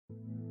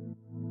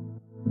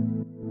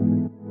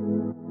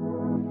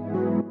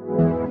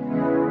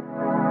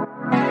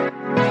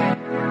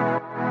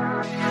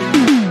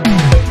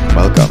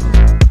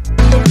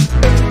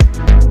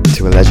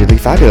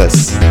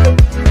Fabulous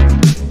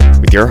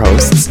with your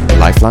hosts,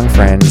 lifelong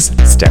friends,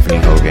 Stephanie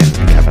Hogan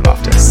and Kevin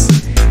Loftus.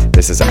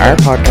 This is our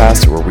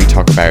podcast where we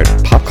talk about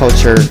pop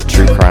culture,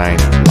 true crime,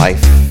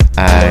 life,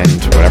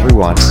 and whatever we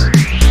want.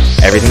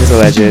 Everything is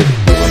alleged. We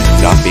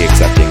will not be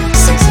accepting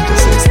cease and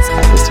desists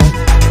at this time.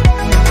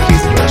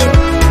 Please enjoy the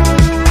show.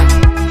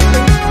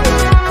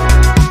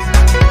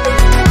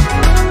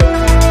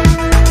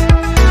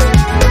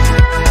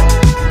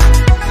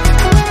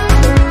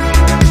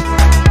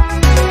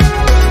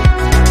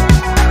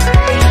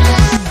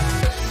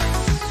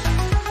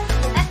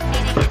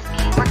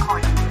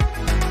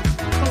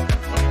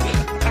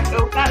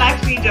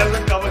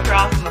 Doesn't come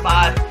across in the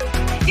pod.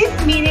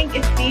 This meeting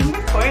is being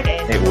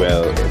recorded. It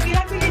will. I feel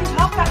like we didn't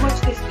talk that much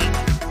this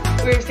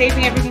week. We were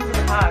saving everything for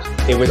the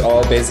pod. It was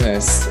all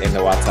business in the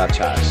WhatsApp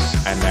chat,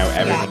 and now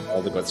everything,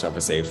 all the good stuff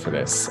is saved for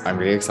this. I'm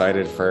really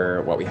excited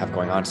for what we have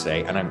going on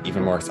today, and I'm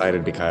even more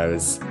excited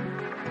because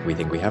we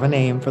think we have a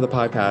name for the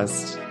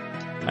podcast,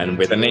 and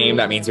with a name,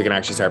 that means we can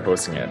actually start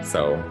posting it.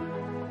 So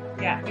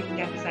yeah, we can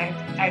get this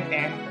out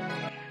there.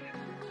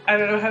 I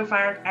don't know how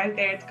far out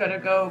there it's gonna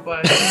go,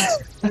 but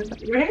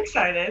we're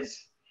excited.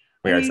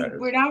 We are excited.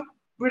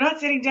 We're not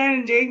sitting down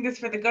and doing this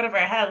for the good of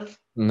our health.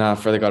 Not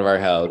for the good of our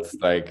health.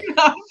 Like,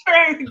 not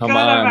for the come good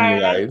on, of our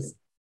you guys.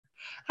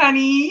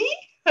 Honey.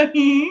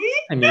 Honey.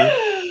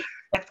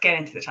 Let's get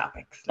into the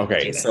topics.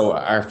 Okay, so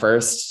our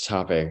first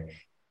topic,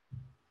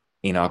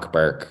 Enoch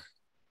Burke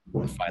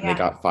finally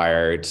got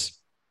fired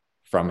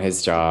from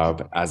his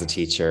job as a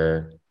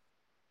teacher.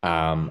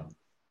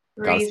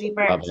 Crazy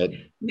Burke.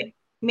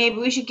 Maybe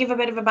we should give a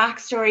bit of a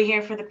backstory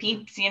here for the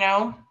peeps, you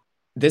know?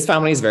 This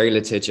family is very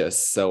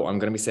litigious, so I'm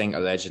going to be saying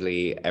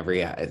allegedly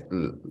every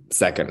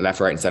second, left,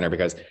 right, and center,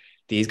 because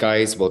these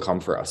guys will come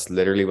for us,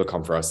 literally will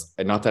come for us.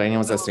 And not that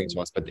anyone's listening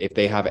to us, but if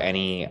they have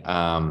any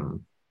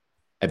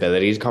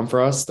ability to come for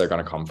us, they're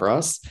going to come for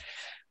us.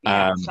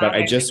 But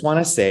I just want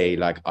to say,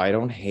 like, I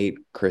don't hate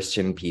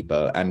Christian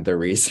people. And the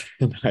reason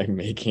I'm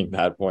making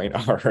that point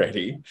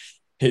already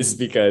is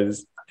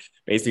because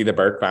basically the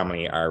Burke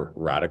family are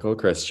radical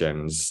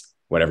Christians,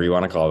 whatever you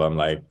want to call them.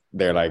 Like,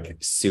 they're like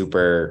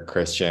super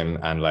Christian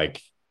and like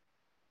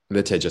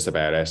litigious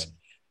about it.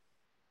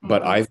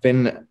 But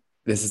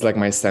this is like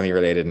my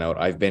semi-related note.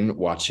 I've been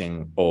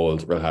watching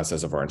old Real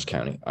Housewives of Orange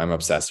County. I'm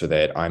obsessed with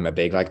it. I'm a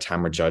big like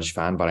Tamra Judge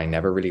fan, but I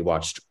never really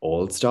watched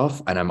old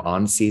stuff. And I'm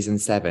on season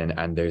 7,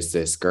 and there's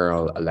this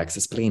girl,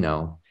 Alexis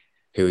Polino,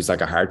 who's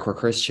like a hardcore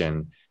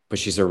Christian, but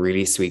she's a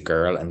really sweet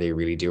girl, and they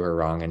really do her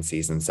wrong in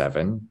season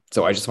 7.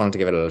 So I just wanted to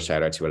give it a little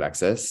shout out to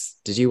Alexis.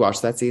 Did you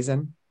watch that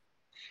season?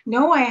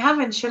 No, I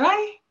haven't. Should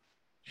I?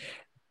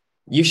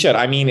 You should.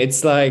 I mean,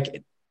 it's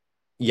like,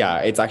 yeah,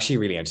 it's actually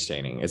really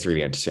entertaining. It's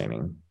really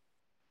entertaining.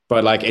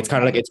 But like, it's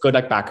kind of like, it's good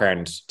like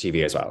background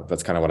TV as well.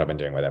 That's kind of what I've been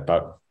doing with it.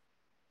 But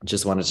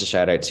just wanted to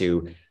shout out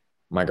to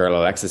my girl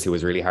Alexis, who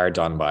was really hard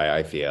done by,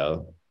 I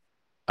feel.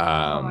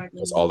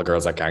 Because all the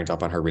girls like ganged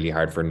up on her really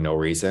hard for no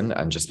reason,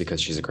 and just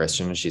because she's a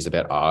Christian and she's a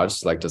bit odd,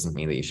 like, doesn't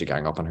mean that you should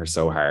gang up on her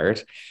so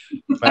hard.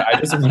 But I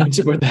just wanted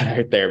to put that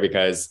out there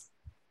because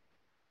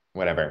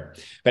whatever.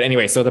 But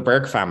anyway, so the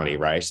Burke family,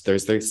 right?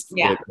 Let's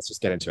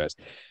just get into it.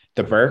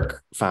 The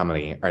Burke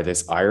family are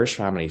this Irish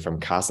family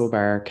from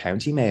Castlebar,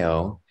 County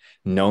Mayo,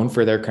 known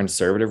for their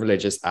conservative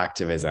religious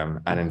activism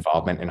and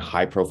involvement in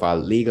high-profile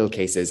legal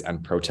cases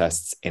and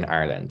protests in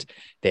Ireland.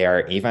 They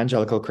are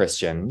evangelical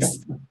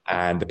Christians,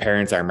 and the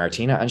parents are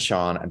Martina and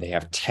Sean, and they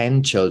have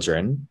 10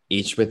 children,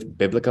 each with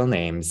biblical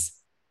names.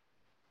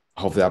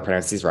 Hopefully I'll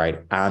pronounce these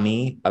right.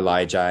 Amy,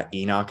 Elijah,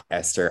 Enoch,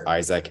 Esther,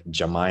 Isaac,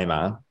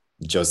 Jemima,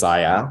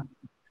 Josiah,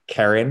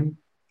 Karen,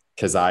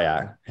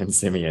 Keziah, and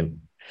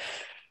Simeon.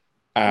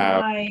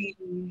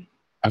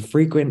 A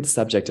frequent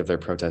subject of their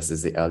protests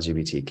is the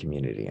LGBT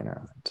community in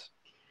Ireland.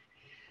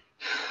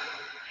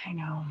 I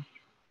know.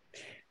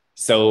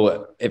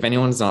 So if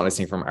anyone's not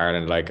listening from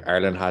Ireland, like,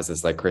 Ireland has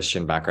this like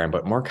Christian background,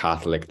 but more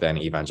Catholic than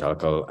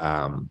evangelical.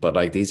 But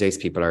like these days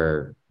people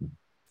are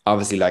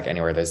obviously, like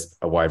anywhere, there's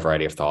a wide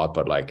variety of thought,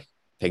 but like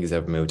things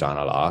have moved on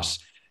a lot.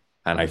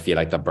 And I feel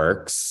like the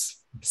Burkes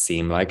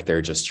seem like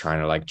they're just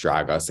trying to like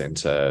drag us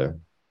into,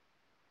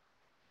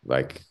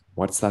 like,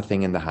 what's that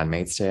thing in The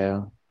Handmaid's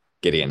Tale?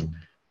 Gideon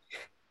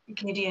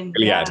Gideon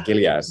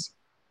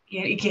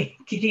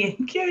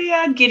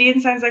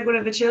sounds like one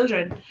of the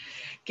children.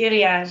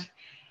 Gilead.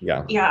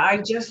 Yeah,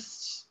 I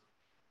just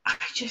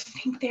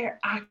think there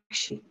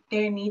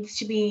needs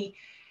to be,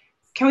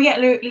 can we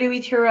get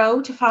Louis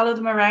Theroux to follow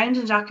them around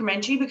in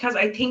documentary? Because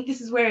I think this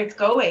is where it's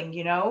going,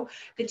 you know?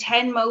 The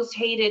 10 most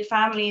hated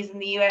families in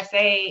the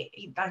USA,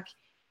 like,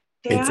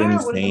 it's are insane. one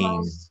of the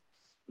most,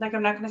 like,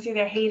 I'm not going to say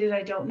they're hated.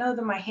 I don't know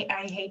them. I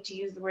hate to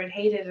use the word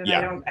hated, and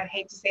I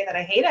hate to say that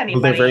I hate anybody.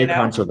 Well, they're very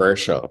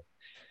controversial.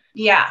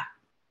 Yeah.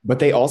 But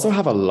they also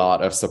have a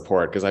lot of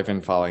support, because I've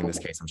been following this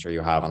case, I'm sure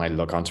you have, and I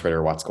look on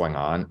Twitter what's going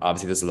on.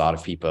 Obviously, there's a lot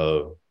of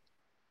people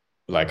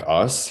like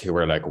us who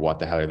are like, what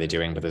the hell are they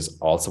doing? But there's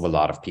also a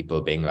lot of people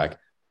being like,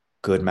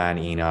 good man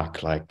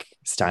Enoch, like,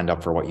 stand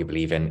up for what you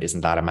believe in. Isn't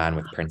that a man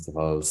with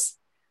principles?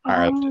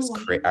 Ireland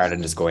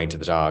is going to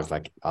the dogs,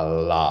 like a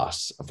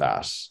lot of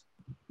that.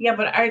 Yeah,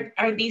 but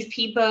are these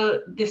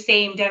people the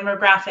same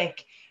demographic?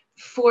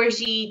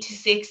 40 to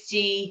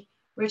 60,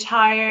 It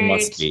retired,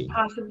 must be.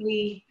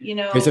 possibly,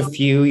 There's a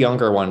few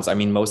younger ones. I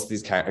mean, most of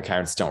these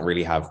accounts don't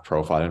really have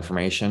profile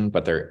information,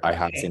 but I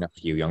have Okay. seen a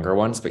few younger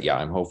ones. But yeah,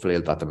 I'm hopefully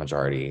that the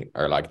majority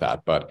are like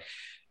that. But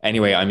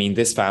anyway, I mean,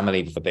 this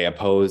family, but they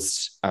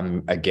opposed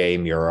a gay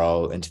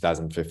mural in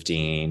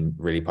 2015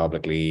 really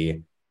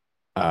publicly.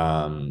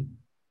 Um,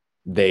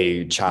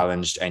 they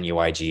challenged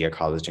NUIG, a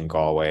college in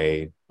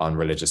Galway, on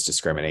religious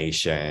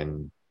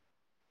discrimination.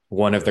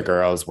 One of the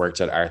girls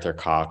worked at Arthur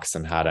Cox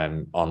and had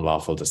an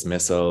unlawful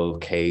dismissal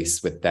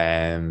case with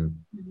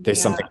them.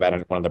 There's something Yeah.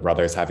 about one of the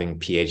brothers having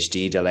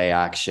PhD delay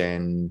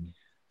action.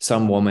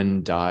 Some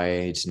woman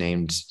died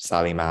named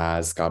Sally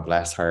Maz, God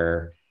bless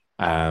her.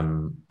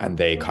 And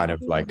they kind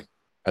of like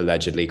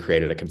allegedly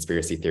created a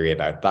conspiracy theory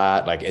about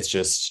that. Like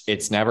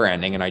it's never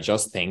ending. And I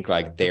just think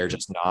like they're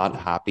just not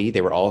happy.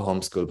 They were all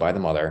homeschooled by the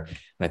mother.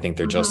 And I think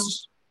they're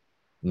just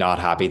not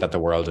happy that the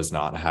world is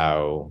not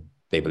how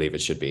they believe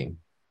it should be.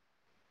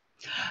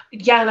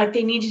 Yeah, like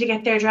they needed to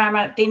get their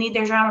drama. They need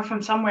their drama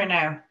from somewhere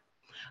now.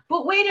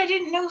 But wait, I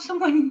didn't know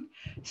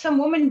some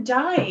woman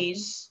died.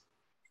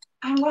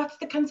 And what's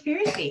the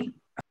conspiracy?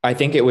 I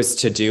think it was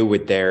to do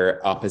with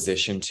their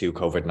opposition to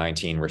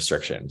COVID-19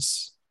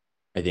 restrictions.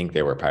 I think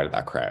they were part of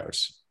that crowd.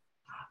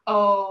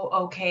 Oh,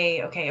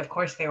 okay. Okay. Of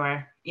course they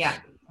were. Yeah.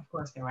 Of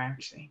course they were,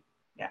 actually.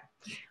 Yeah.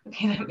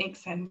 Okay. That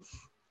makes sense.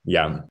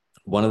 Yeah.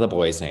 One of the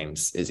boys'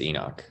 names is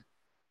Enoch.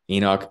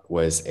 Enoch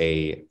was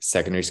a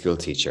secondary school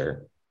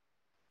teacher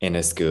in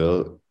a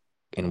school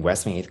in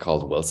Westmeath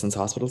called Wilson's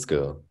Hospital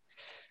School.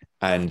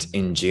 And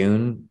in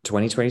June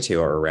 2022,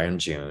 or around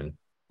June,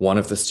 one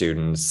of the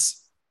students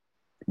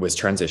was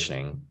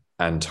transitioning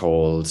and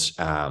told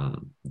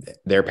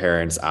their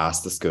parents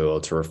asked the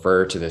school to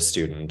refer to this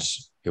student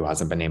who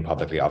hasn't been named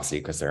publicly, obviously,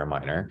 because they're a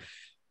minor,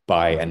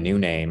 by a new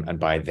name and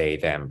by they,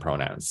 them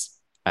pronouns.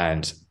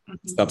 And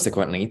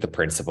subsequently, the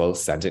principal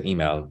sent an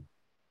email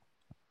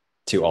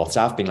to all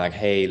staff being like,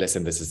 hey,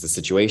 listen, this is the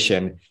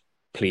situation.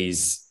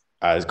 Please,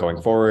 as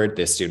going forward,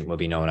 this student will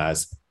be known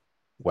as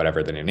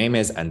whatever the new name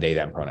is and they,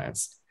 them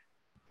pronouns.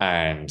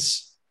 And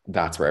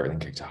that's where everything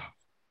kicked off.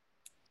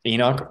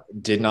 Enoch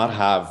did not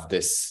have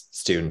this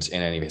student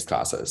in any of his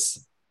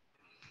classes.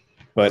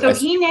 But so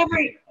he never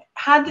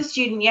had the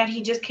student yet.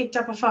 He just kicked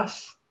up a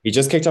fuss. He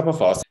just kicked up a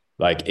fuss.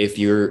 Like if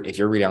you're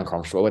really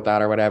uncomfortable with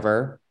that or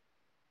whatever,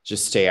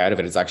 just stay out of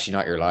it. It's actually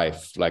not your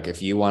life. Like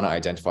if you want to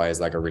identify as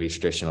like a really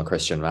traditional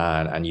Christian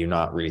man and you're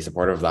not really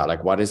supportive of that,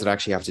 like what does it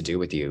actually have to do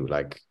with you?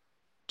 Like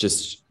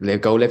just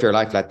go live your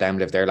life, let them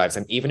live their lives.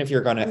 And even if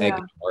you're going to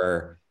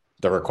ignore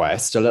the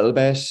request a little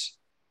bit,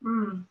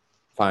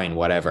 fine,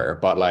 whatever.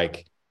 But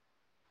like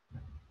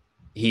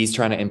he's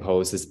trying to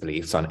impose his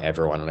beliefs on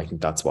everyone. And I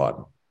think that's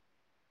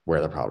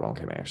where the problem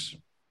came out.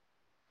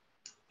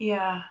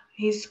 Yeah,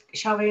 he's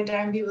shoving it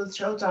down people's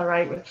throats, all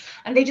right.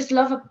 And they just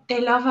love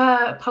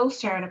a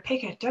poster and a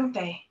picket, don't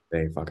they?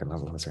 They fucking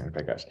love a poster and a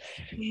picket.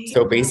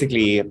 So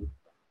basically,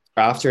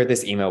 after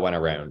this email went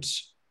around,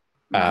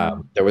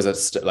 there was a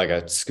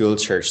school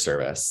church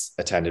service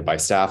attended by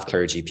staff,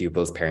 clergy,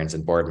 pupils, parents,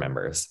 and board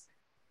members.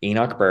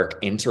 Enoch Burke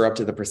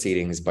interrupted the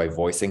proceedings by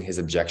voicing his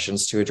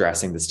objections to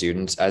addressing the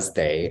student as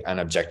they and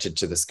objected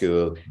to the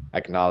school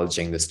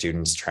acknowledging the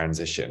student's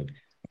transition.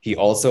 He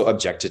also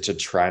objected to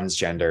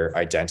transgender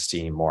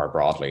identity more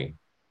broadly.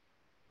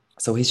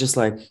 So he's just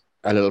like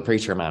a little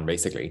preacher man,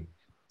 basically.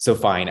 So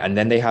fine. And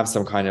then they have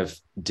some kind of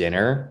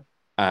dinner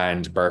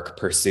and Burke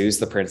pursues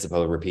the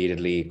principal,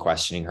 repeatedly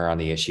questioning her on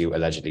the issue,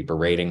 allegedly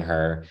berating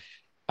her.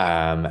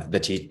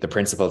 The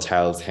principal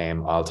tells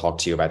him, I'll talk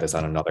to you about this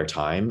on another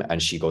time. And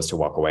she goes to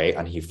walk away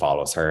and he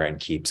follows her and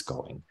keeps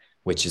going,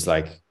 which is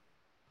like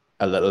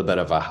a little bit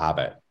of a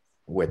habit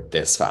with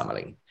this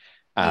family.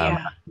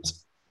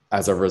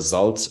 As a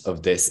result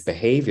of this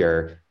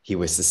behavior, he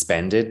was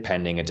suspended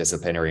pending a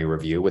disciplinary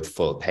review with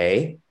full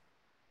pay.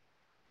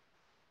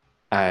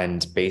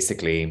 And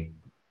basically,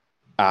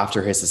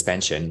 after his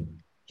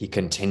suspension, he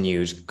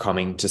continued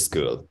coming to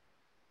school.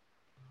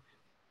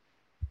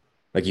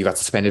 Like you got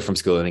suspended from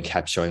school and he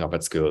kept showing up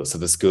at school. So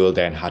the school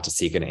then had to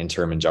seek an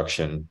interim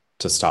injunction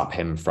to stop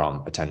him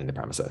from attending the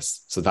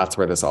premises. So that's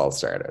where this all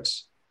started.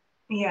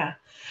 Yeah.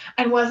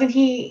 And wasn't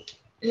he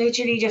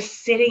literally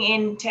just sitting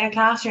into a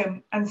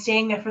classroom and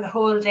staying there for the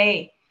whole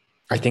day?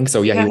 I think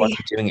so. Yeah, he wasn't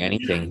doing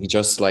anything. He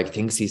just like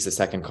thinks he's the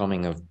second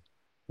coming of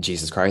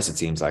Jesus Christ, it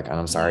seems like. And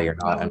I'm sorry, you're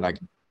not. And like,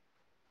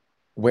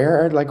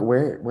 where are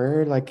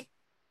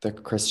the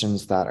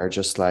Christians that are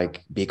just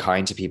like, be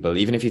kind to people,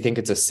 even if you think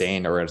it's a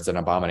sin or it's an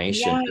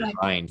abomination, be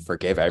kind,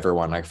 forgive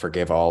everyone, like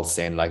forgive all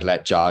sin, like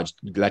let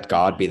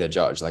God be the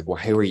judge. Like, well,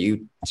 how are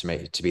you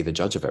to be the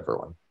judge of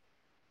everyone?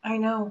 I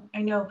know.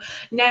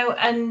 Now,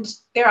 and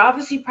they're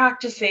obviously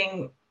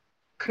practicing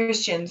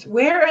Christians.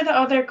 Where are the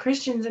other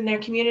Christians in their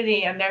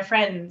community and their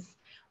friends?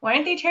 Why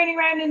aren't they turning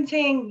around and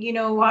saying, you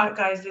know what,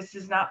 guys, this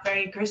is not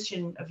very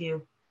Christian of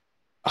you?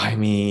 I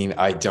mean,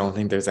 I don't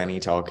think there's any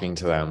talking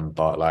to them,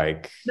 but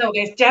like... No,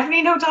 there's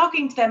definitely no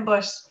talking to them,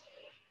 but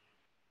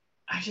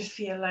I just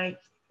feel like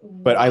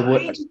But I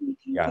would, why do you think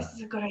yeah, this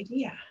is a good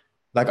idea?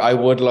 like I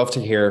would love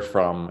to hear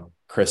from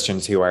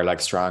Christians who are like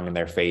strong in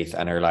their faith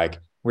and are like,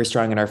 we're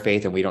strong in our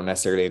faith and we don't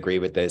necessarily agree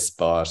with this,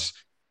 but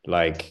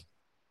like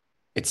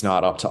it's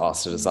not up to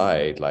us to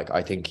decide. Like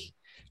I think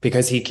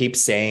because he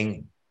keeps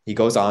saying he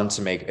goes on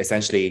to make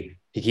essentially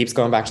he keeps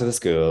going back to the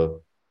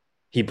school.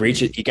 He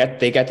breaches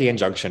they get the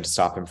injunction to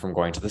stop him from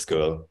going to the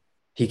school.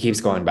 He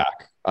keeps going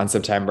back. In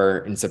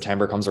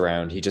September comes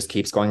around, he just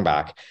keeps going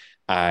back.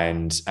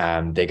 And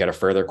they get a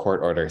further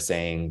court order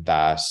saying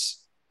that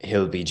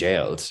he'll be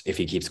jailed if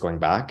he keeps going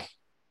back.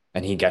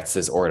 And he gets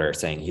this order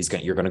saying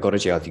you're going to go to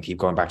jail if you keep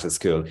going back to the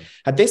school.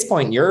 At this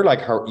point,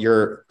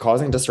 you're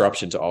causing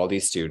disruption to all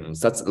these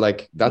students. That's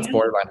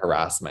borderline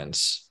harassment.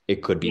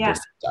 It could be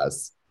perceived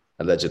as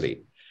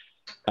allegedly.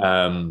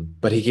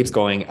 But he keeps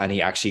going and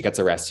he actually gets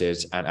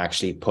arrested and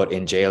actually put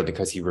in jail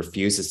because he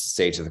refuses to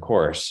say to the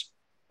court,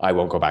 I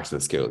won't go back to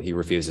the school. He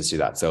refuses to do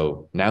that.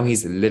 So now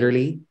he's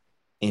literally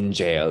in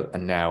jail.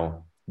 And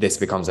now this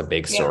becomes a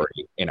big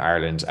story in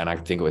Ireland. And I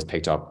think it was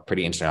picked up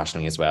pretty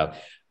internationally as well,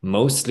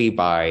 mostly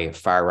by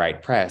far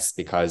right press,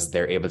 because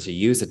they're able to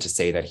use it to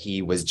say that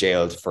he was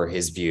jailed for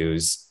his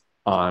views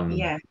on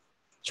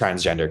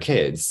transgender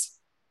kids,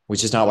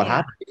 which is not what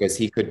happened, because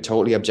he could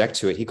totally object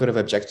to it. He could have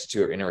objected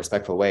to it in a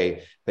respectful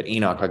way. But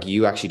Enoch, like,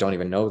 you actually don't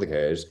even know the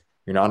kid.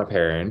 You're not a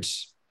parent.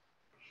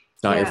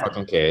 It's not your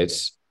fucking kid.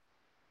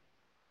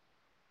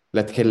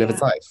 Let the kid live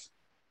its life.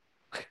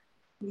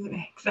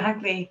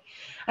 Exactly.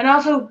 And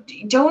also,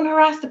 don't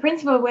harass the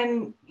principal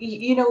when,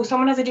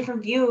 someone has a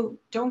different view.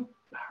 Don't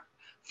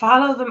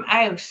follow them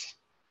out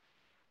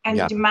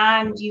and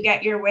demand you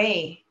get your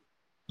way.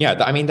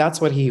 Yeah, I mean, that's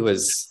what he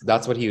was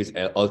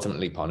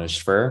ultimately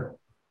punished for.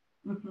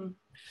 Mm-hmm.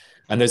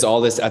 And there's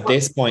all this at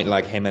this point,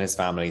 like him and his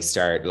family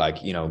start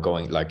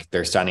going, like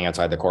they're standing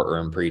outside the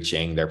courtroom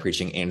preaching, they're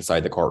preaching inside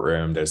the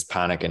courtroom, there's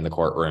panic in the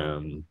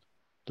courtroom,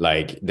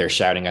 like they're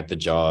shouting at the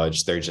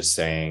judge, they're just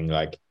saying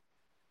like,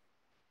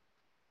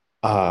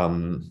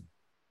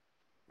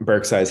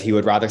 Burke says he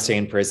would rather stay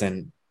in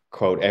prison,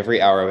 quote,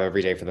 every hour of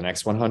every day for the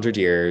next 100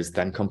 years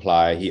than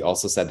comply. He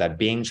also said that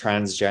being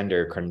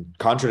transgender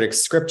contradicts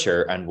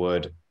scripture and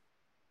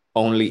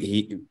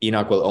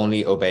Enoch will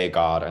only obey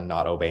God and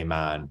not obey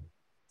man.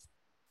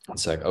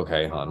 It's like,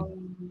 okay,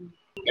 hon.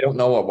 I don't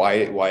know why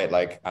it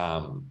like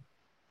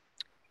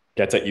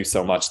gets at you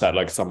so much that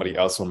like somebody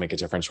else will make a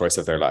different choice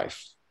of their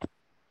life.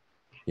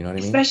 You know what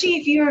I mean? Especially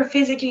if you're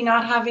physically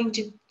not having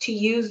to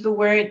use the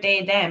word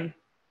they, them.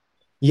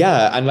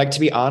 Yeah. And like, to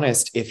be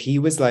honest, if he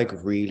was like,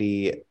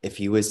 obviously,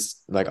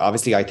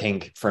 I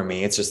think for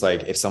me, it's just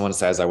like, if someone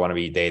says I want to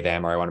be they,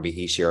 them, or I want to be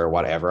he, she, or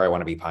whatever, I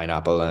want to be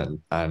pineapple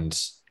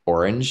and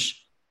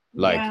orange,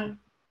 like,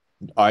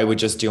 I would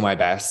just do my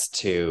best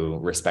to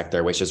respect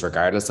their wishes,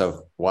 regardless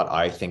of what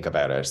I think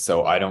about it.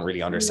 So I don't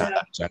really understand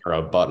that in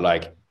general. But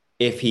like,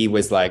 if he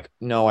was like,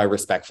 no, I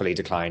respectfully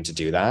decline to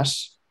do that,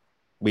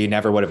 we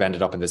never would have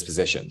ended up in this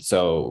position.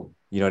 So,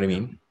 you know what I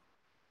mean?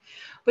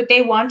 But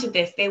they wanted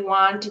this. They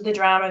wanted the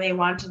drama. They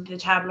wanted the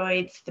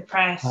tabloids, the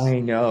press.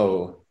 I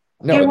know.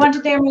 No, they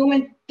wanted their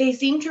moment. They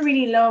seem to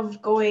really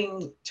love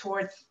going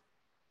towards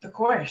the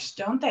court,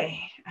 don't they?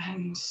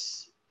 And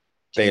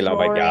they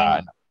love it, yeah.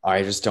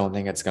 I just don't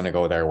think it's going to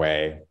go their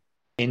way.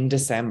 In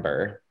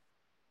December,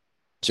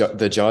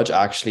 the judge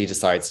actually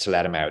decides to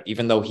let him out,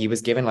 even though he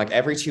was given like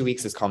every 2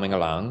 weeks is coming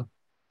along.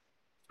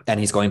 And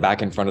he's going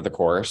back in front of the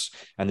court,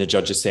 and the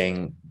judge is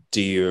saying,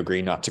 do you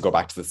agree not to go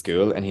back to the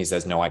school? And he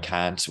says, no, I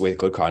can't with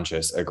good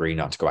conscience agree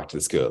not to go back to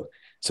the school.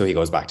 So he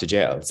goes back to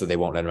jail. So they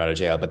won't let him out of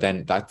jail. But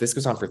then this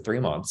goes on for 3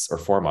 months or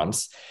 4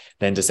 months.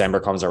 Then December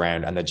comes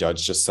around and the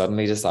judge just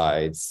suddenly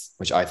decides,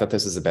 which I thought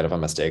this was a bit of a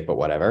mistake, but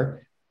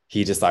whatever.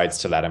 He decides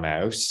to let him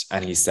out.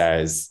 And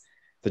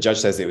the judge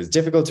says it was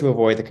difficult to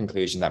avoid the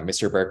conclusion that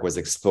Mr. Burke was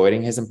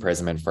exploiting his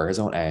imprisonment for his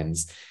own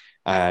ends.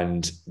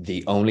 And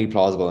the only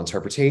plausible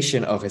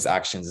interpretation of his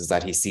actions is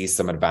that he sees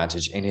some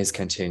advantage in his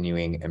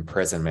continuing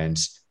imprisonment.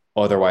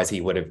 Otherwise,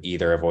 he would have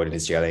either avoided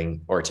his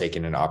jailing or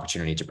taken an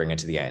opportunity to bring it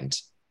to the end.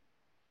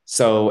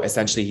 So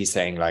essentially, he's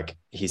saying like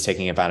he's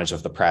taking advantage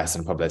of the press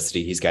and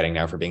publicity he's getting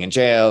now for being in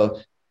jail.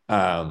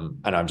 And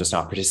I'm just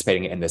not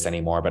participating in this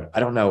anymore. But I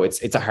don't know.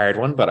 It's a hard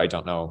one, but I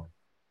don't know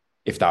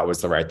if that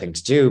was the right thing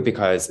to do,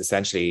 because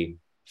essentially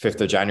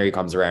 5th of January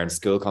comes around,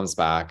 school comes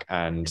back,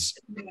 and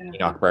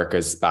Enoch Burke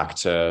is back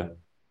to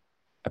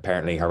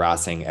apparently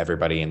harassing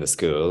everybody in the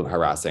school,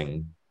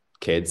 harassing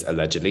kids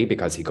allegedly,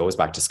 because he goes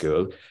back to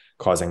school,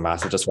 causing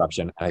massive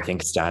disruption, and I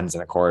think stands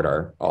in a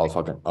corridor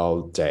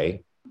all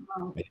day.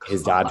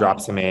 His dad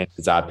drops him in,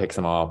 his dad picks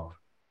him up,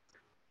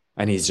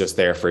 and he's just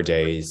there for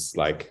days,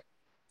 like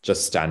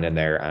just standing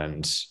there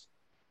and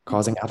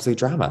causing absolute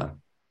drama.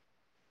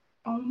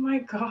 Oh my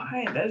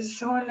God, that is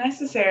so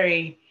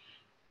unnecessary.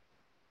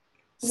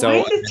 So why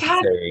is this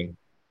dad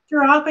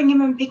dropping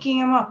him and picking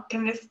him up?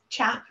 Can this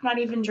chap not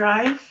even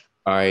drive?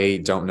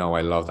 I don't know.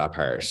 I love that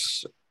part.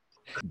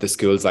 The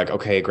school's like,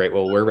 okay, great.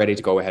 Well, we're ready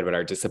to go ahead with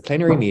our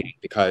disciplinary meeting,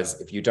 because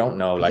if you don't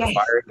know, like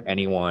firing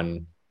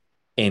anyone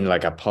in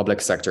like a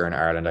public sector in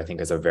Ireland, I think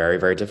is a very,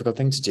 very difficult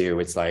thing to do.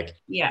 It's like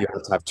Yeah. you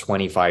have to have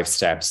 25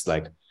 steps,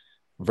 like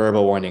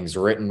verbal warnings,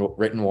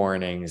 written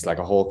warnings, like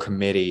a whole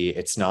committee.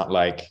 It's not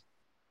like,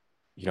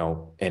 you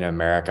know, in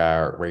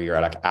America where you're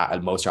like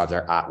most jobs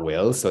are at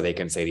will. So they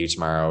can say to you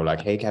tomorrow,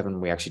 like, hey,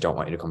 Kevin, we actually don't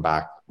want you to come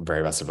back.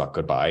 Very best of luck.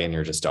 Goodbye. And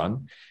you're just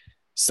done.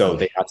 So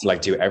they had to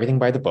like do everything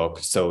by the book.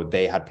 So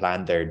they had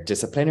planned their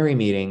disciplinary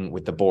meeting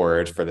with the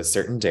board for the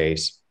certain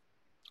date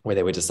where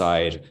they would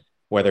decide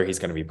whether he's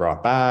going to be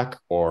brought back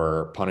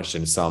or punished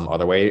in some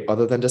other way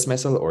other than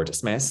dismissal or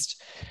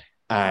dismissed.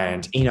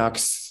 And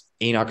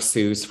Enoch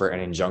sues for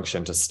an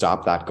injunction to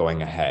stop that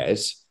going ahead.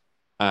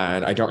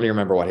 And I don't really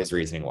remember what his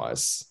reasoning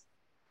was.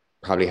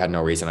 Probably had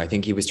no reason. I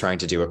think he was trying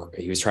to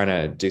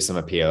do some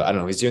appeal. I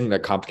don't know. He's doing the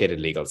complicated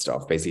legal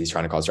stuff. Basically, he's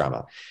trying to cause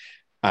drama.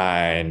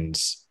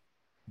 And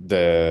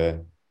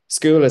the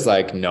school is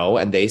like, no.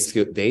 And they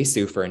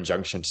sue for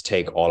injunction to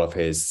take all of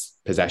his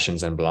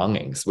possessions and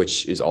belongings,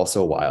 which is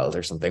also wild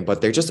or something. But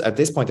they're just, at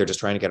this point, they're just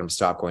trying to get him to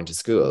stop going to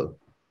school.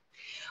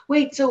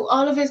 Wait, so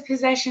all of his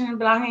possessions and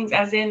belongings,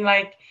 as in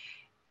like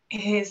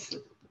his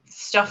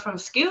stuff from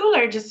school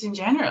or just in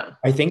general?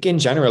 I think in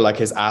general, like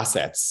his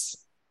assets.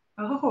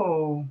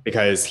 Oh.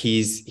 Because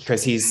he's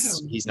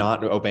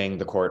not obeying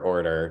the court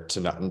order to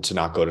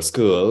not go to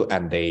school,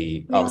 and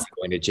they obviously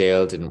going to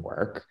jail didn't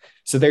work.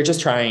 So they're just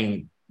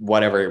trying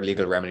whatever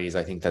legal remedies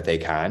I think that they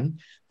can.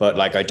 But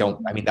like I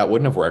mean that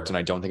wouldn't have worked, and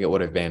I don't think it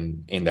would have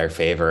been in their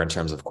favor in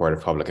terms of court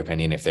of public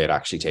opinion if they had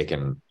actually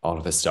taken all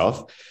of his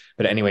stuff.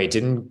 But anyway, it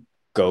didn't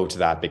go to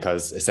that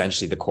because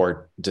essentially the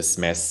court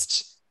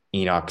dismissed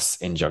Enoch's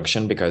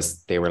injunction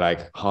because they were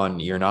like, hon,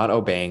 you're not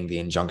obeying the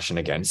injunction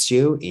against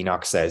you.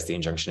 Enoch says the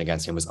injunction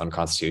against him was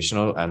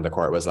unconstitutional. And the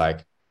court was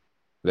like,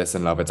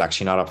 listen, love, it's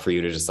actually not up for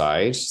you to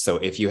decide. So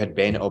if you had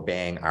been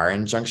obeying our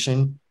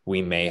injunction,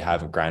 we may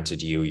have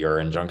granted you your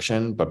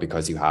injunction, but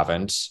because you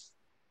haven't,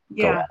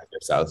 go on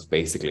yourself,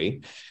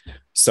 basically.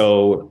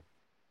 So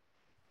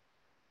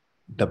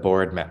the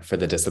board met for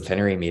the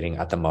disciplinary meeting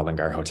at the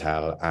Mullingar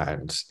Hotel,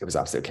 and it was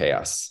absolute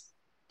chaos.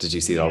 Did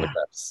you see all the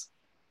clips?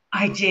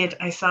 I did.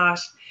 I saw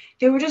it.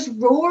 They were just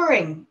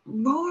roaring.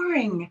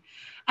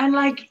 And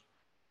like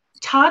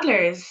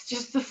toddlers,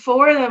 just the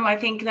four of them, I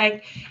think,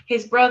 like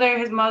his brother,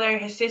 his mother,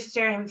 his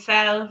sister,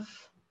 himself.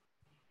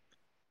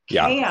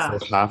 Yeah,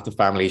 so half the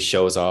family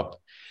shows up.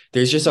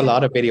 There's just a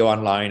lot of video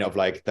online of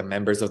like the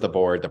members of the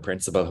board, the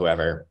principal,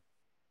 whoever,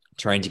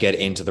 trying to get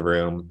into the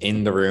room,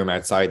 in the room,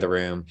 outside the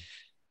room.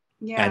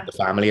 Yeah. And the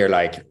family are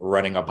like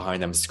running up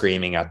behind them,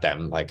 screaming at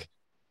them, like,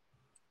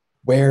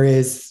 where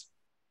is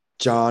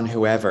John,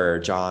 whoever,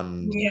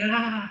 John.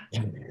 Yeah.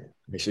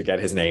 We should get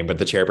his name, but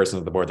the chairperson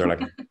of the board, they're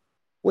like,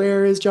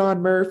 where is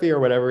John Murphy or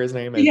whatever his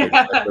name is? Yeah.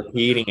 They're like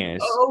repeating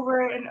it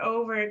over and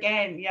over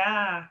again.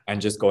 Yeah.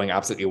 And just going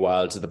absolutely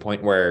wild to the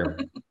point where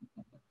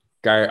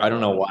I don't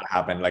know what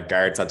happened. Like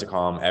guards had to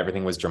come,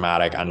 everything was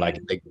dramatic. And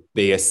like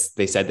they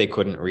said they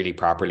couldn't really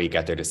properly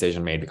get their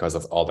decision made because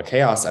of all the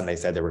chaos. And they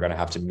said they were going to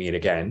have to meet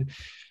again.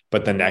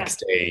 But the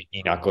next day,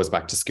 Enoch goes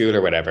back to school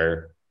or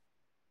whatever.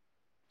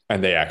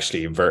 And they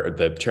actually,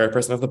 the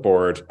chairperson of the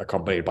board,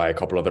 accompanied by a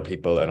couple other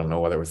people, I don't know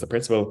whether it was the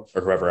principal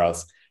or whoever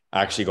else,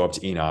 actually go up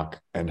to Enoch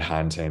and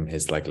hand him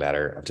his like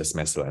letter of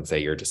dismissal and say,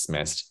 you're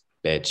dismissed,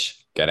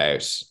 bitch, get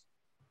out.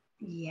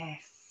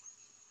 Yes.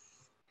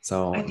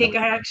 So I think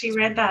I actually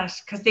read that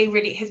because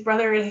his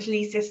brother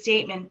released a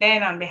statement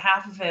then on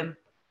behalf of him.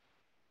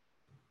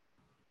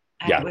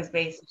 And it was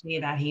basically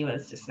that he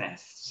was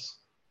dismissed.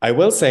 I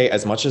will say,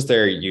 as much as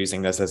they're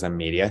using this as a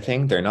media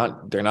thing, they're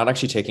not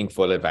actually taking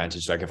full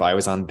advantage. Like if I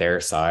was on their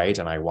side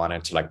and I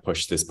wanted to like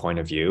push this point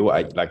of view,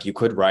 you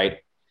could write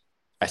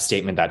a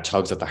statement that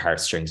tugs at the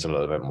heartstrings a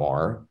little bit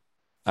more.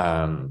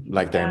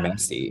 Like they're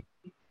messy.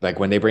 Like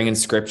when you bring in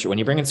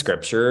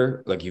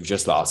scripture, like you've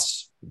just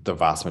lost the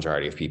vast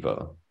majority of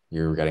people.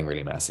 You're getting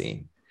really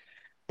messy.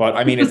 But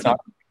I mean,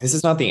 this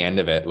is not the end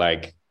of it.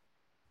 Like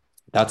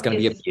that's going to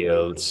be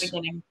appealed.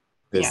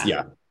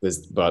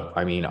 But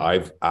I mean,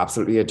 I've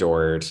absolutely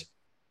adored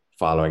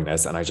following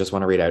this, and I just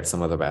want to read out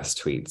some of the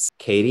best tweets.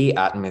 Katie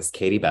at Miss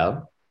Katie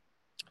Bell.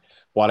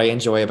 What I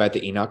enjoy about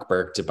the Enoch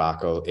Burke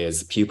debacle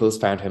is pupils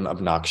found him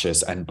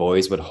obnoxious and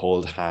boys would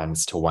hold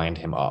hands to wind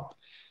him up.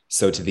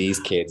 So to these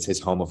kids, his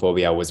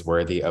homophobia was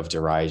worthy of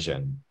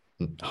derision.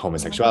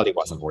 Homosexuality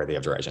wasn't worthy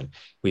of derision.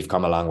 We've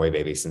come a long way,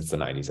 baby, since the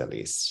 90s at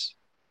least.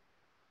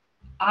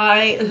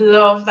 I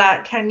love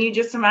that. Can you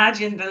just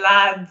imagine the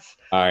lads?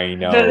 I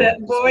know. The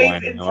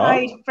boys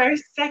inside,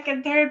 first,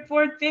 second, third,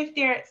 fourth, fifth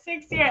year,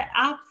 sixth year,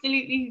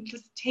 absolutely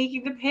just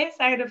taking the piss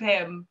out of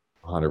him.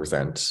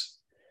 100%.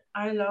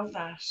 I love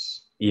that.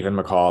 Even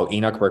McCall,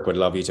 Enoch Burke would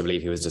love you to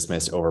believe he was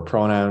dismissed over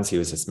pronouns. He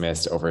was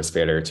dismissed over his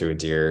failure to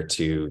adhere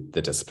to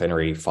the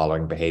disciplinary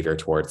following behavior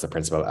towards the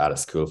principal at a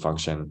school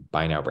function.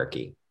 Bye now,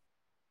 Berkey.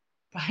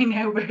 Bye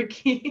now,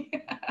 Berkey.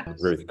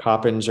 Ruth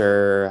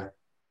Coppinger.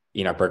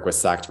 Enoch Burke was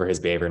sacked for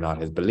his behavior, not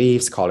his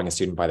beliefs. Calling a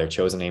student by their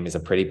chosen name is a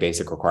pretty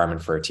basic requirement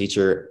for a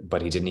teacher,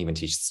 but he didn't even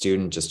teach the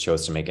student, just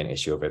chose to make an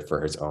issue of it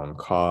for his own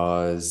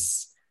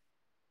cause.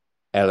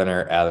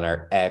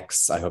 Eleanor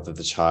X. I hope that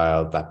the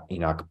child that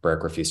Enoch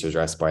Burke refused to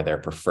address by their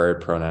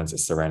preferred pronouns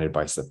is surrounded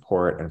by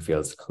support and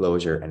feels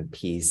closure and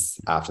peace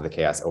after the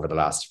chaos over the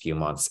last few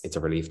months. It's a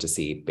relief to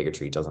see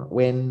bigotry doesn't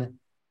win.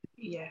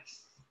 Yes.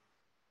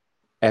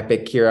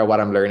 Epic Kira, what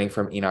I'm learning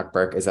from Enoch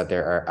Burke is that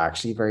there are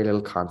actually very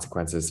little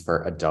consequences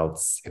for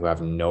adults who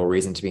have no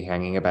reason to be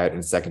hanging about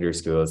in secondary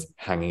schools,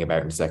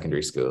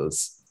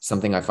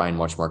 something I find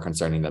much more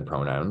concerning than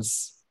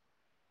pronouns.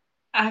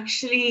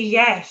 Actually,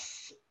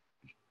 yes.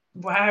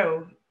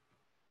 Wow.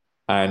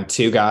 And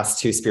two gas,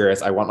 two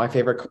spirits. I want my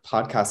favorite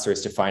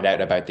podcasters to find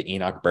out about the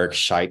Enoch Burke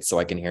shite so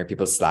I can hear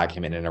people slag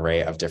him in an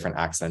array of different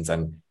accents.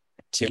 And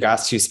two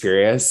gas, two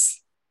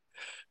spirits.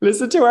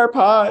 Listen to our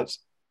pod.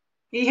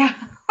 Yeah.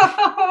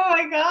 Oh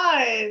my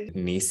God.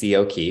 Niecy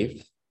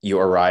O'Keefe, you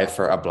arrive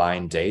for a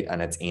blind date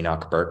and it's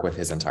Enoch Burke with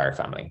his entire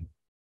family.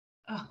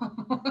 Oh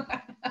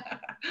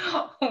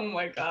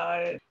my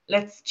God.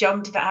 Let's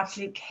jump to the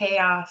absolute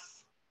chaos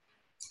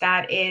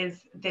that is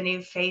the new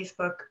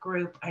Facebook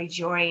group I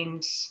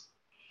joined.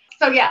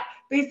 So yeah,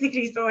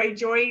 basically, so I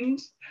joined.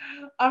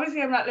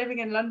 Obviously, I'm not living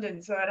in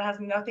London, so it has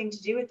nothing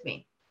to do with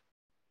me.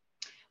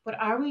 But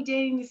Are We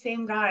Dating the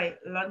Same Guy?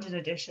 London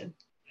edition.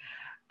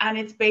 And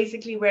it's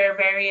basically where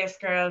various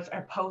girls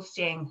are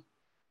posting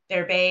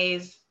their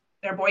baes,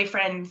 their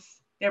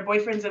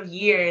boyfriends of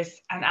years,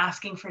 and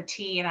asking for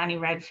tea and any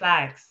red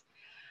flags.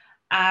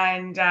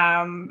 And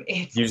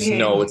it's you just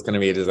know it's going to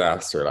be a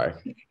disaster, like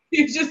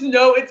you just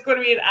know it's going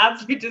to be an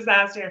absolute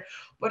disaster,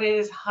 but it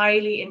is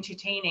highly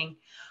entertaining.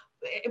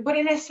 But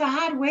in a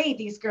sad way,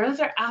 these girls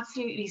are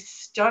absolutely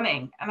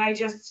stunning, and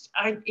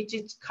it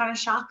just kind of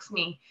shocks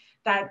me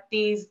that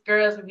these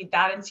girls would be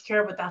that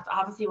insecure, but that's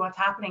obviously what's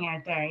happening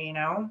out there, you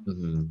know.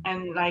 Mm-hmm.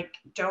 And like,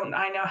 don't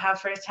I know have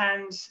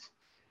firsthand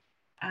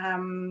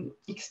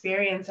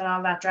experience and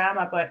all that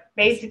drama, but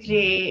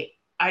basically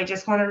I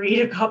just want to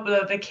read a couple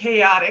of the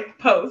chaotic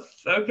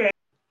posts. Okay,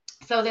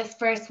 so this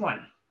first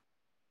one,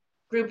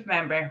 group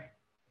member,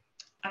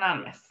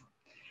 anonymous.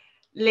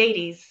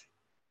 Ladies,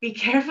 be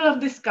careful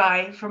of this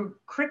guy from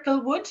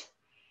Cricklewood,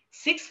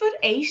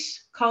 6'8",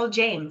 called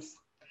James.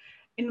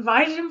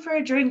 Invited him for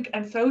a drink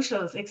and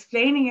socials,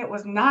 explaining it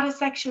was not a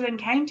sexual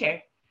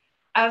encounter,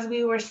 as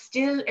we were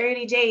still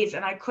early days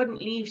and I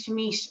couldn't leave to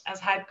meet as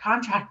had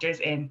contractors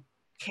in.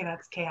 Okay,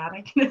 that's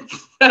chaotic in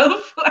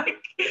itself.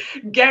 Like,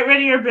 get rid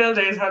of your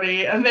builders,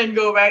 honey, and then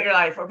go about your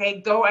life.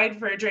 Okay, go out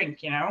for a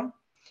drink, you know?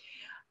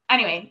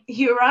 Anyway,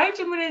 he arrived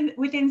and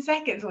within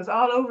seconds was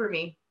all over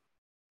me,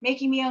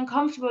 making me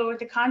uncomfortable with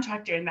the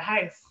contractor in the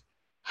house.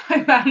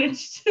 I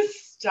managed to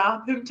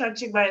stop him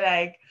touching my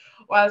leg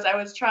whilst I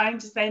was trying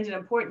to send an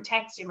important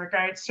text in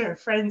regards to a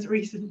friend's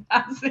recent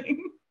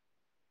passing.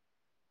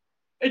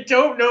 I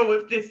don't know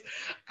if this,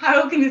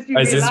 how can this be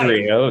real? Is this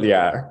real?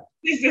 Yeah.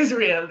 This is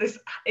real.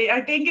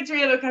 I think it's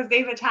real because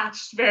they've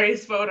attached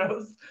various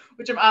photos,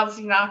 which I'm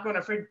obviously not going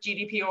to, for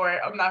GDPR,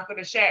 I'm not going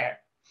to share.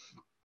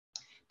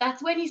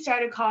 That's when he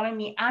started calling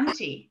me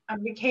auntie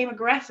and became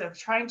aggressive,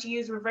 trying to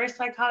use reverse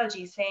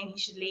psychology, saying he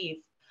should leave.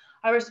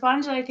 I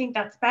responded, I think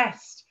that's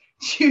best,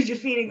 due to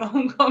feeling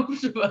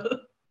uncomfortable.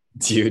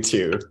 Due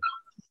to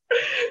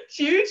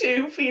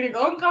feeling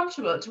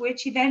uncomfortable, to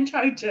which he then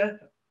tried to,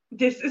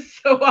 this is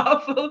so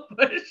awful,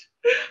 but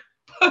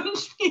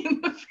punch me in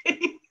the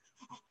face.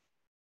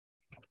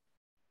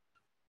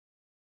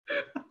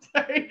 I'm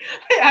sorry,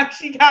 I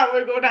actually can't.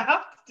 We're going to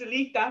have to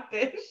delete that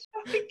bit.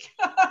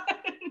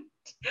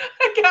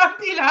 I can't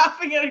be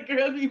laughing at a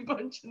girl being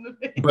punched in the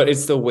face. But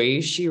it's the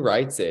way she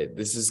writes it.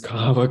 This is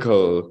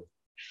comical.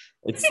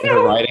 It's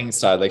her writing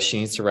style. Like, she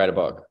needs to write a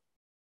book.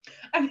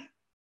 And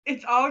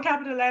it's all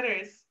capital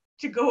letters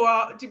to go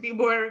out to be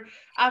more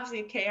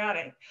absolutely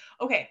chaotic.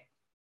 Okay.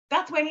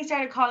 That's when he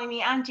started calling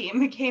me auntie and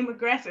became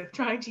aggressive,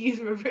 trying to use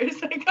reverse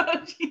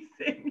psychology.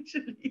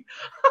 Essentially,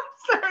 I'm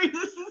sorry,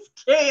 this is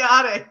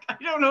chaotic. I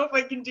don't know if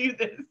I can do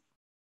this.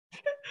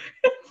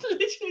 It's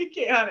literally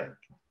chaotic.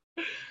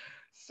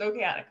 So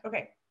chaotic.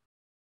 Okay.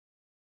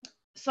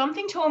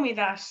 Something told me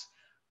that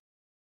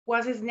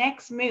was his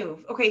next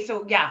move. Okay,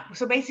 so yeah.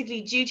 So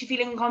basically, due to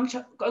feeling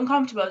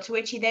uncomfortable, to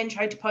which he then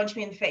tried to punch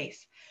me in the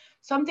face.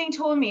 Something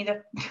told me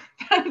that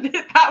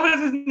that was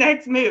his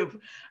next move,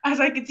 as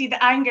I could see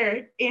the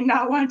anger in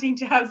not wanting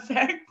to have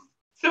sex.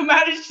 So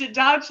managed to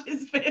dodge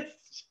his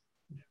fist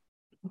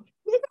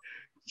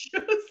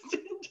just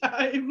in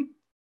time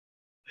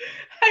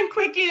and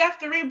quickly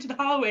left the room to the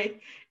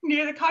hallway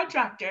near the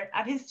contractor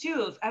and his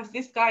tools, as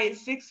this guy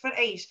is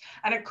 6'8"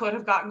 and it could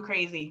have gotten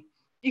crazy.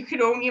 You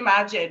could only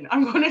imagine.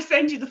 I'm going to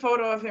send you the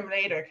photo of him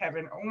later,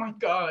 Kevin. Oh my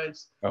God.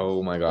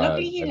 Oh my God.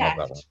 Luckily he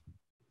left.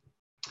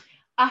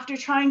 After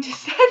trying to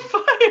set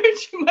fire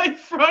to my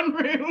front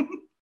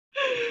room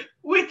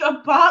with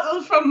a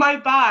bottle from my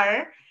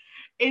bar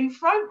in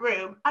front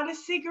room and a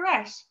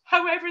cigarette.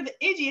 However, the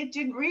idiot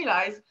didn't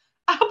realize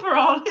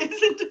Aperol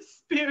isn't a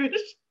spirit,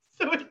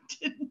 so it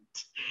didn't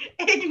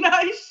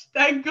ignite.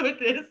 Thank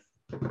goodness.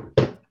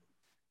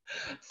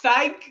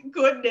 Thank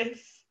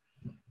goodness.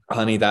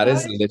 Honey, that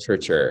is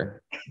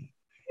literature.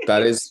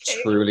 That is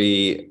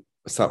truly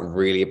some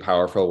really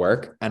powerful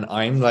work. And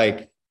I'm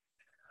like,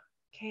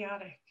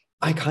 chaotic.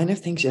 I kind of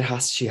think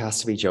she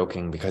has to be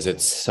joking because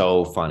it's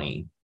so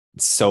funny.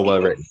 It's so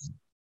well written.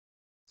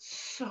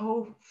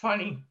 So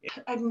funny.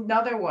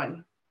 Another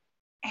one.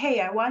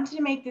 Hey, I wanted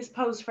to make this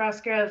post for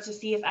us girls to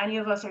see if any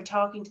of us are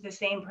talking to the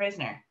same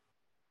prisoner.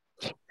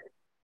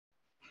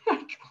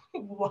 Like,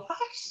 what?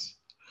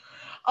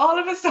 All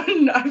of a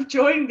sudden, I've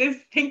joined this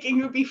thinking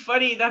it would be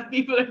funny that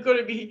people are going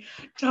to be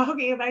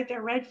talking about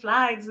their red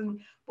flags and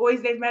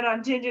boys they've met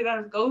on Tinder that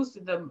have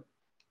ghosted them.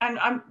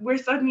 And we're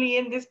suddenly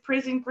in this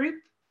prison group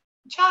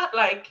chat.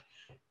 Like,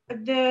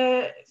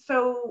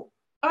 so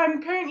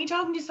I'm currently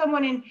talking to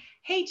someone in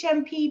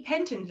HMP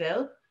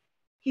Pentonville.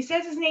 He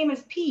says his name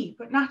is P,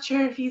 but not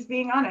sure if he's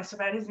being honest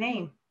about his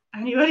name.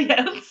 Anybody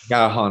else?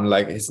 Yeah, hon,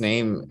 like his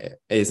name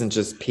isn't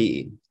just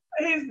P.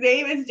 His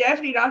name is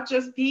definitely not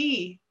just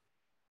P.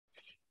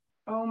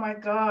 Oh my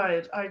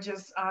God. I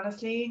just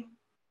honestly.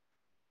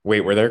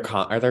 Wait,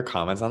 are there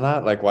comments on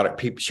that? Like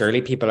what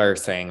surely people are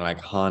saying like,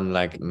 hon,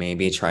 like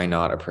maybe try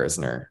not a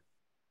prisoner.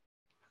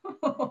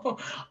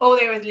 Oh,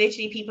 there was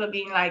literally people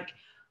being like,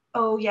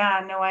 oh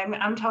yeah, no,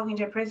 I'm talking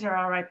to a prisoner,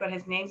 all right, but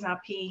his name's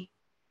not P.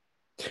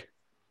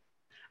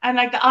 And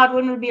like the odd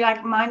one would be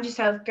like, mind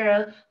yourself,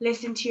 girl,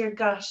 listen to your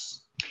gut.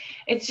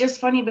 It's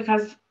just funny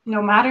because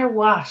no matter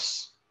what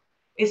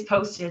is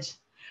posted,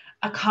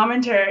 a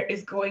commenter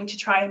is going to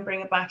try and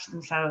bring it back to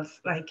themselves.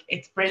 Like,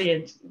 it's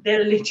brilliant.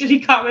 They'll literally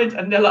comment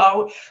and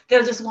they'll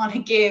just want to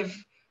give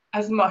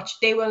as much.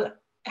 They will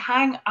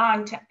hang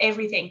on to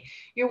everything.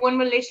 Your one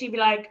will literally be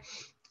like,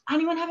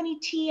 anyone have any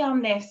tea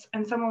on this?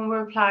 And someone will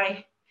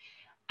reply,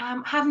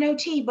 have no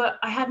tea, but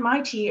I had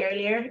my tea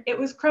earlier. It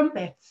was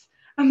crumpets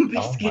and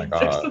biscuits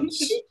or something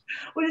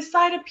with a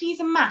side of peas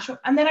and mash.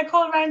 And then I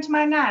call around to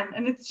my nan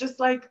and it's just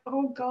like,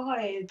 oh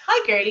God.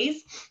 Hi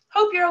girlies,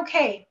 hope you're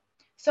okay.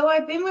 So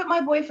I've been with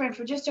my boyfriend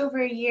for just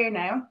over a year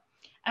now.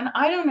 And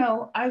I don't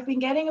know, I've been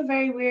getting a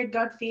very weird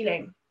gut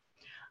feeling.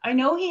 I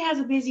know he has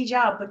a busy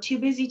job, but too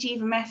busy to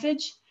even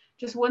message,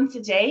 just once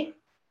a day.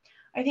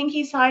 I think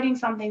he's hiding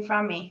something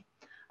from me.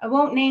 I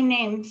won't name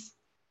names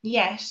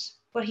yet,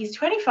 but he's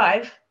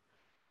 25,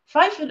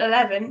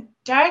 5'11",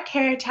 dark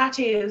hair,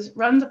 tattoos,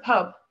 runs a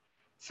pub.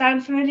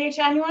 Sound familiar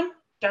to anyone? ...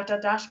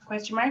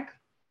 question mark.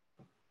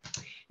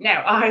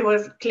 Now, I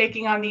was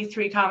clicking on these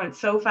 3 comments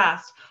so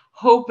fast,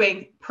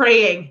 hoping,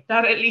 praying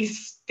that at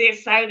least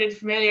this sounded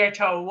familiar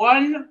to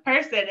one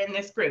person in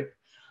this group.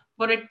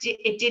 But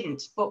it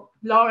didn't. But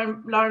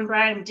Lauren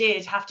Brown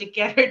did have to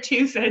get her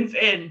 2 cents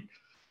in.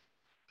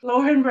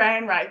 Lauren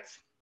Brown writes,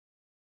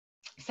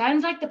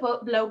 sounds like the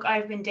bloke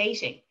I've been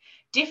dating.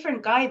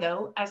 Different guy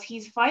though, as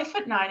he's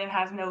 5'9" and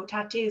has no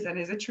tattoos and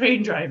is a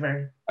train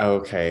driver.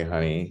 Okay,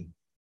 honey.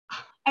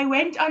 I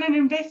went on an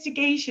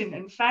investigation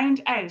and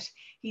found out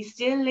he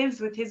still lives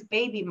with his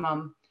baby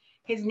mum.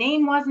 His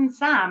name wasn't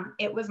Sam,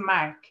 it was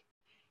Mark.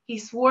 He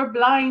swore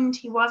blind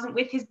he wasn't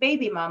with his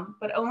baby mum,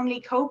 but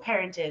only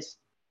co-parented.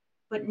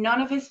 But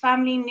none of his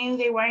family knew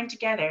they weren't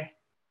together.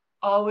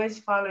 Always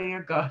follow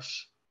your gut.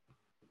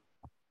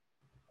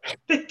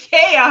 The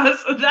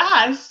chaos of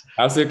that.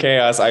 Absolute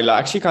chaos. I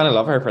actually kind of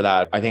love her for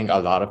that. I think a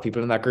lot of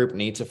people in that group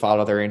need to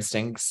follow their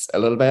instincts a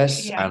little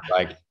bit. Yeah. And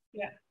like,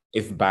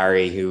 if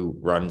Barry, who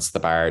runs the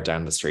bar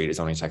down the street, is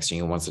only texting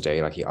you once a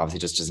day, like he obviously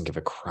just doesn't give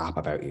a crap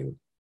about you.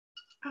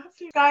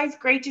 Absolutely. Guys,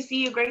 great to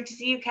see you. Great to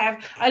see you,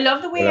 Kev. I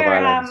love the way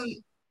our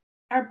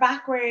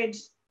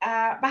backgrounds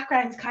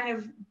kind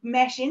of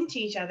mesh into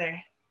each other.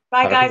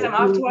 Bye, guys. I'm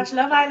off to watch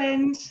Love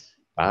Island.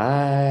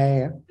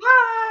 Bye.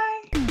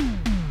 Bye.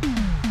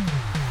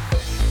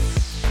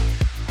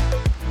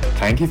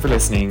 Thank you for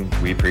listening.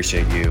 We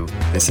appreciate you.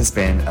 This has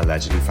been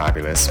Allegedly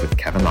Fabulous with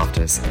Kevin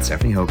Loftus and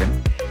Stephanie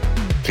Hogan.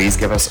 Please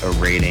give us a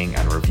rating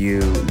and review.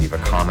 Leave a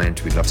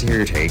comment. We'd love to hear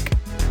your take.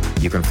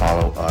 You can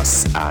follow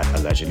us at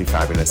Allegedly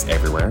Fabulous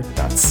everywhere.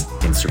 That's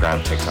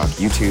Instagram, TikTok,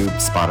 YouTube,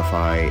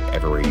 Spotify,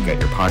 everywhere you get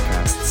your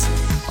podcasts.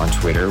 On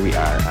Twitter, we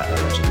are at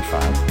Allegedly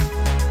Fab.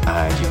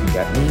 And you can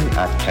get me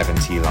at Kevin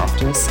T.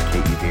 Loftus,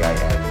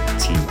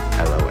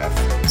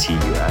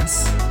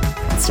 KevinTLoftus.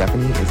 And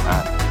Stephanie is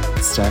at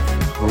Steph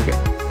Hogan,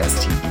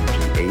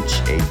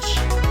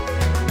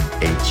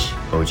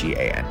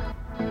 STEPHHHOGAN.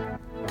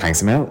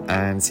 Thanks a mil,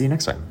 and see you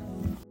next time.